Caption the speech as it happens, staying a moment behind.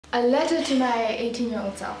A letter to my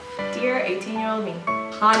 18-year-old self. Dear 18-year-old me.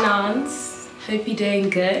 Hanans, hope you're doing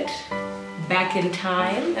good. Back in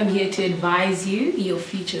time, I'm here to advise you, your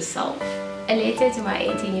future self. A letter to my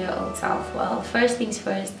 18-year-old self. Well, first things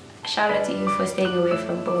first, shout out to you for staying away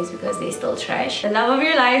from boys because they're still trash. The love of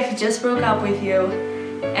your life just broke up with you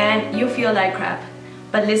and you feel like crap.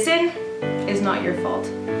 But listen, it's not your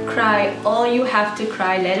fault. Cry all you have to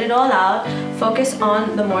cry, let it all out. Focus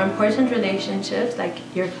on the more important relationships like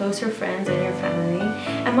your closer friends and your family.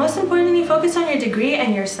 And most importantly, focus on your degree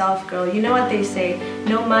and yourself, girl. You know what they say,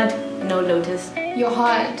 no mud, no lotus. Your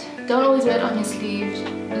heart. Don't always wear it on your sleeve.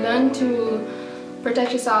 Learn to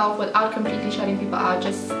protect yourself without completely shutting people out.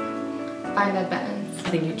 Just find that balance. I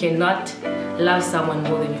think you cannot love someone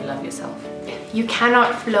more than you love yourself. You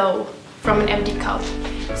cannot flow from an empty cup.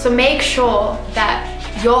 So make sure that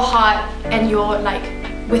your heart and your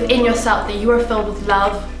within yourself, that you are filled with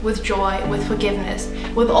love, with joy, with forgiveness,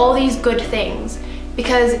 with all these good things,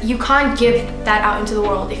 because you can't give that out into the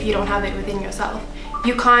world if you don't have it within yourself.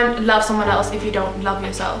 You can't love someone else if you don't love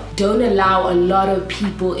yourself. Don't allow a lot of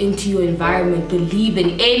people into your environment. Believe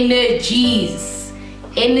in energies.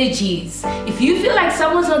 If you feel like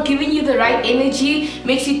someone's not giving you the right energy,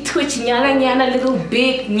 makes you twitch nyana, little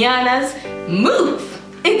big nyanas, move.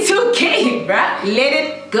 It's okay, bruh. Let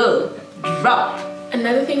it go. Drop.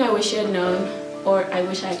 Another thing I wish you had known, or I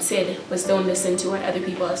wish I had said, was don't listen to what other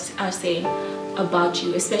people are saying about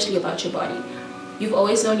you, especially about your body. You've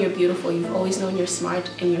always known you're beautiful, you've always known you're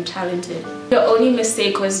smart and you're talented. Your only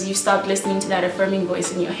mistake was you stopped listening to that affirming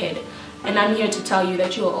voice in your head. And I'm here to tell you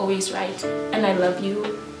that you are always right, and I love you,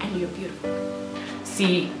 and you're beautiful.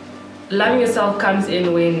 See, loving yourself comes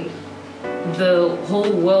in when the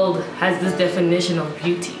whole world has this definition of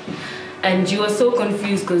beauty. And you are so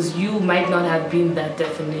confused because you might not have been that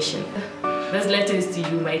definition. This letter is to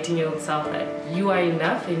you, my 18-year-old self, that you are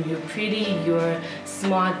enough and you're pretty, you're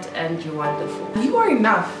smart, and you're wonderful. You are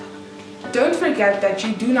enough. Don't forget that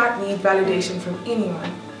you do not need validation from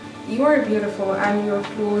anyone. You are beautiful and your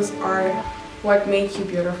flaws are what make you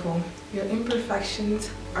beautiful. Your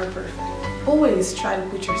imperfections are perfect. Always try to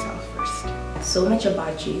put yourself first. So much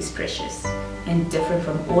about you is precious and different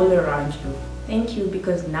from all around you. Thank you,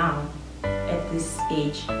 because now, at this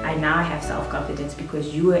age, I now have self-confidence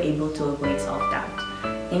because you were able to avoid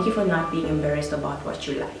self-doubt. Thank you for not being embarrassed about what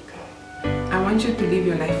you like. I want you to live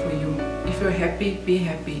your life for you. If you're happy, be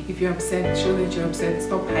happy. If you're upset, show that you're upset.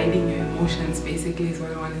 Stop hiding your emotions, basically, is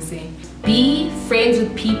what I want to say. Be friends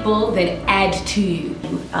with people that add to you.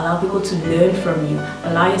 Allow people to learn from you.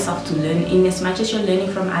 Allow yourself to learn. In as much as you're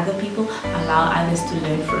learning from other people, allow others to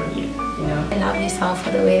learn from you. You know? Love yourself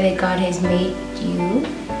for the way that God has made you.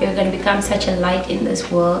 You're going to become such a light in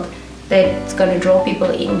this world that it's going to draw people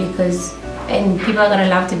in, and people are going to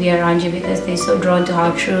love to be around you because they're so drawn to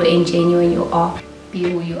how true and genuine you are. Be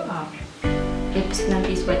who you are. That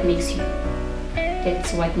is what makes you.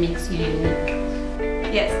 That's what makes you unique.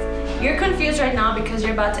 Yes, you're confused right now because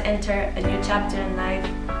you're about to enter a new chapter in life,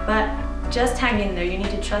 but just hang in there. You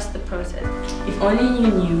need to trust the process. If only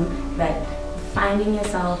you knew that finding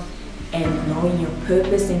yourself and knowing your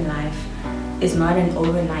purpose in life is not an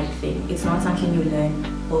overnight thing. It's not something you learn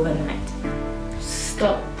overnight.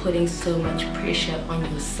 Stop putting so much pressure on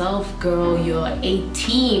yourself, girl. You're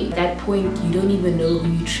 18. At that point, you don't even know who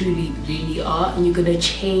you truly really are, and you're gonna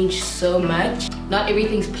change so much. Not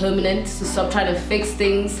everything's permanent, so stop trying to fix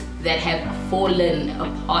things that have fallen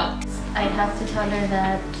apart. I have to tell her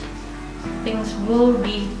that things will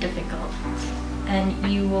be difficult and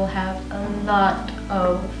you will have a lot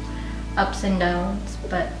of ups and downs,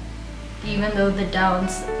 but even though the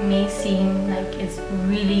downs may seem like it's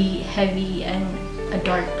really heavy and a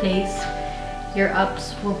dark place, your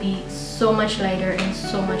ups will be so much lighter and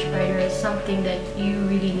so much brighter. It's something that you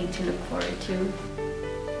really need to look forward to.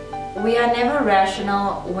 We are never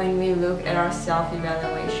rational when we look at our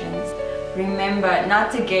self-evaluations. Remember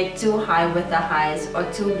not to get too high with the highs or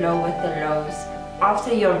too low with the lows.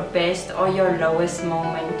 After your best or your lowest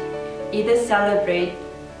moment, either celebrate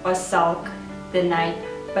or sulk the night,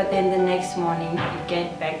 but then the next morning you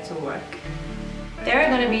get back to work. There are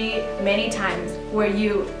going to be many times where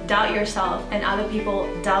you doubt yourself and other people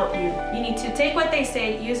doubt you. You need to take what they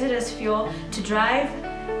say, use it as fuel to drive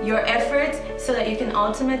your efforts so that you can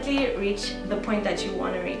ultimately reach the point that you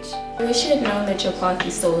want to reach. I wish you had known that your path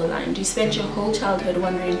is so aligned. You spent your whole childhood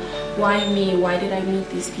wondering, why me? Why did I meet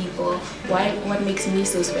these people? What makes me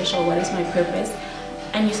so special? What is my purpose?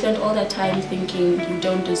 And you spent all that time thinking you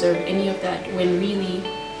don't deserve any of that, when really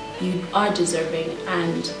you are deserving.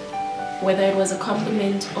 And whether it was a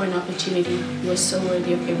compliment or an opportunity, you are so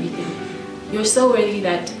worthy of everything. You're so worthy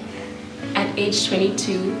that at at age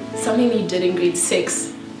 22, something you did in grade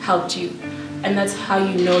 6 helped you. And that's how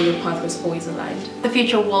you know your path was always aligned. The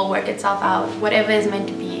future will work itself out. Whatever is meant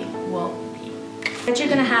to be will be. But you're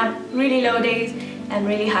gonna have really low days and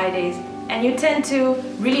really high days. And you tend to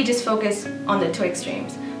really just focus on the two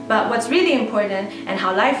extremes. But what's really important and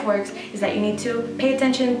how life works is that you need to pay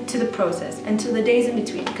attention to the process and to the days in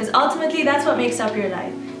between. Because ultimately that's what makes up your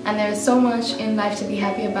life. And there's so much in life to be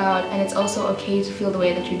happy about, and it's also okay to feel the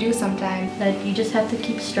way that you do sometimes. That you just have to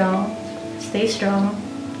keep strong, stay strong,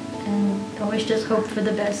 and always just hope for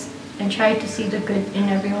the best and try to see the good in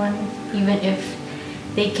everyone, even if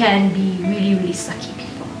they can be really, really sucky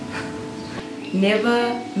people.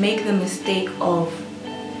 Never make the mistake of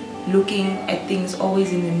looking at things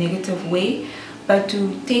always in a negative way, but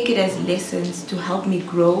to take it as lessons to help me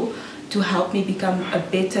grow, to help me become a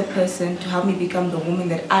better person, to help me become the woman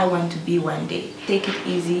that I want to be one day. Take it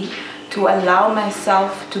easy, to allow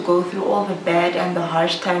myself to go through all the bad and the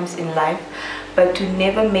harsh times in life, but to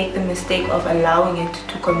never make the mistake of allowing it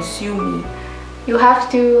to consume me. You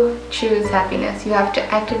have to choose happiness. You have to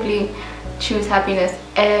actively choose happiness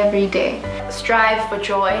every day. Strive for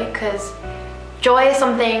joy, because joy is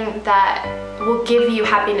something that will give you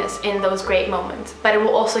happiness in those great moments, but it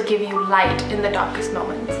will also give you light in the darkest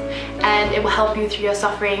moments, and it will help you through your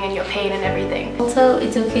suffering and your pain and everything. Also,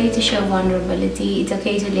 it's okay to show vulnerability. It's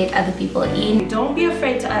okay to let other people in. Don't be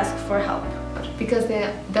afraid to ask for help. Because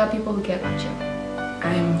there are people who care about you.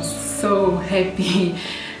 I'm so happy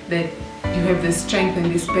that you have the strength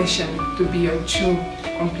and this passion to be your true,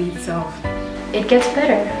 complete self. It gets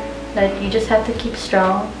better. That you just have to keep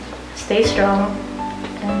strong, stay strong,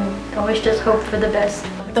 and always just hope for the best.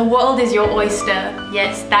 The world is your oyster.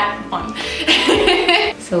 Yes, that one.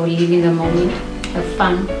 So live in the moment, have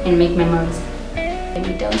fun, and make memories. And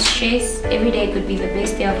you don't stress. Every day could be the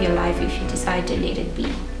best day of your life if you decide to let it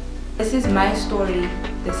be. This is my story,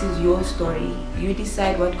 this is your story. You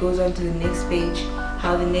decide what goes on to the next page,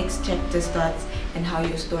 how the next chapter starts, and how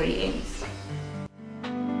your story ends.